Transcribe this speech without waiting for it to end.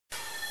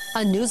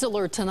A news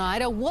alert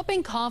tonight, a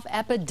whooping cough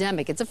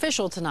epidemic. It's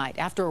official tonight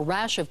after a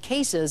rash of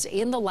cases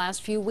in the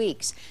last few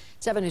weeks.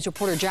 7 News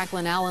reporter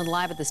Jaclyn Allen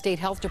live at the State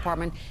Health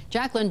Department.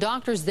 Jaclyn,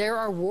 doctors there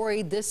are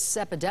worried this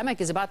epidemic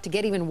is about to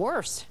get even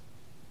worse.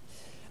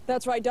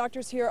 That's right.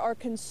 Doctors here are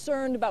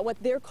concerned about what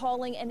they're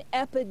calling an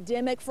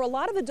epidemic. For a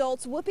lot of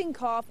adults, whooping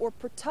cough or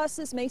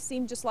pertussis may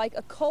seem just like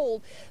a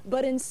cold,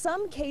 but in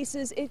some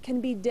cases it can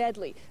be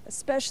deadly,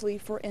 especially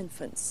for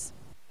infants.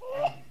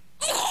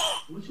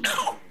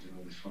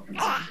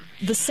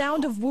 The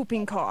sound of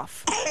whooping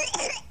cough.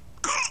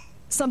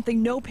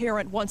 Something no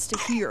parent wants to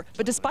hear.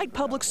 But despite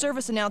public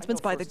service announcements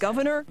by the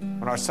governor,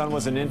 when our son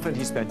was an infant,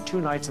 he spent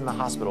 2 nights in the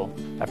hospital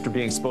after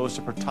being exposed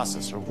to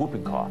pertussis or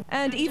whooping cough.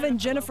 And even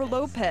Jennifer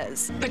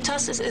Lopez.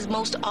 Pertussis is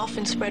most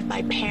often spread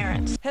by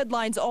parents.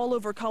 Headlines all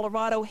over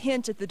Colorado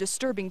hint at the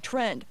disturbing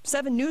trend.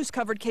 7 News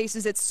covered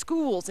cases at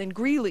schools in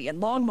Greeley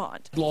and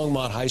Longmont.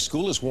 Longmont High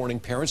School is warning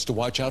parents to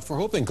watch out for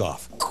whooping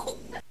cough.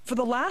 For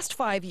the last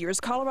 5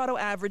 years, Colorado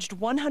averaged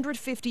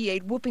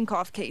 158 whooping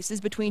cough cases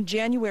between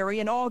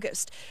January and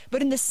August.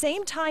 But in the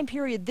same time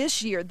period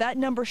this year, that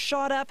number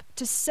shot up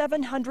to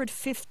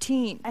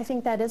 715. I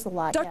think that is a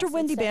lot. Dr. Yes,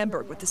 Wendy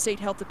Bamberg with the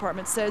State Health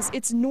Department says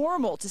it's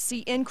normal to see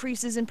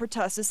increases in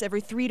pertussis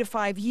every 3 to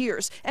 5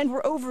 years, and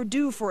we're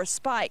overdue for a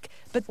spike.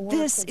 But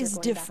this is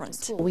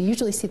different. We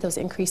usually see those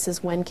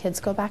increases when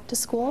kids go back to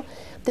school.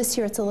 This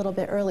year it's a little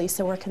bit early,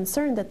 so we're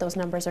concerned that those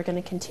numbers are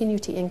going to continue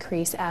to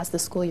increase as the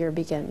school year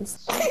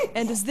begins.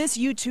 And as this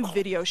YouTube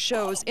video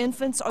shows,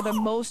 infants are the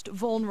most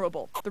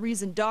vulnerable. The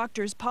reason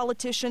doctors,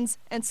 politicians,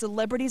 and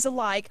celebrities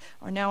alike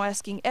are now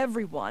asking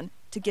everyone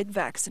to get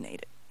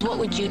vaccinated. What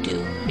would you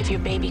do if your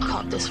baby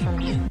caught this from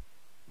you?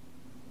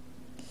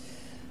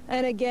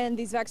 And again,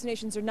 these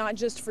vaccinations are not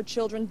just for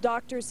children.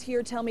 Doctors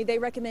here tell me they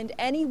recommend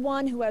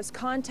anyone who has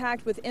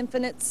contact with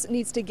infants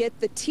needs to get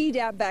the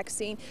Tdap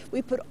vaccine.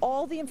 We put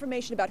all the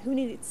information about who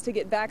needs to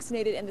get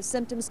vaccinated and the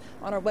symptoms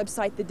on our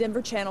website,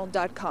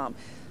 thedenverchannel.com.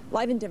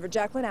 Live in Denver,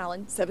 Jaclyn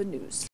Allen, 7 News.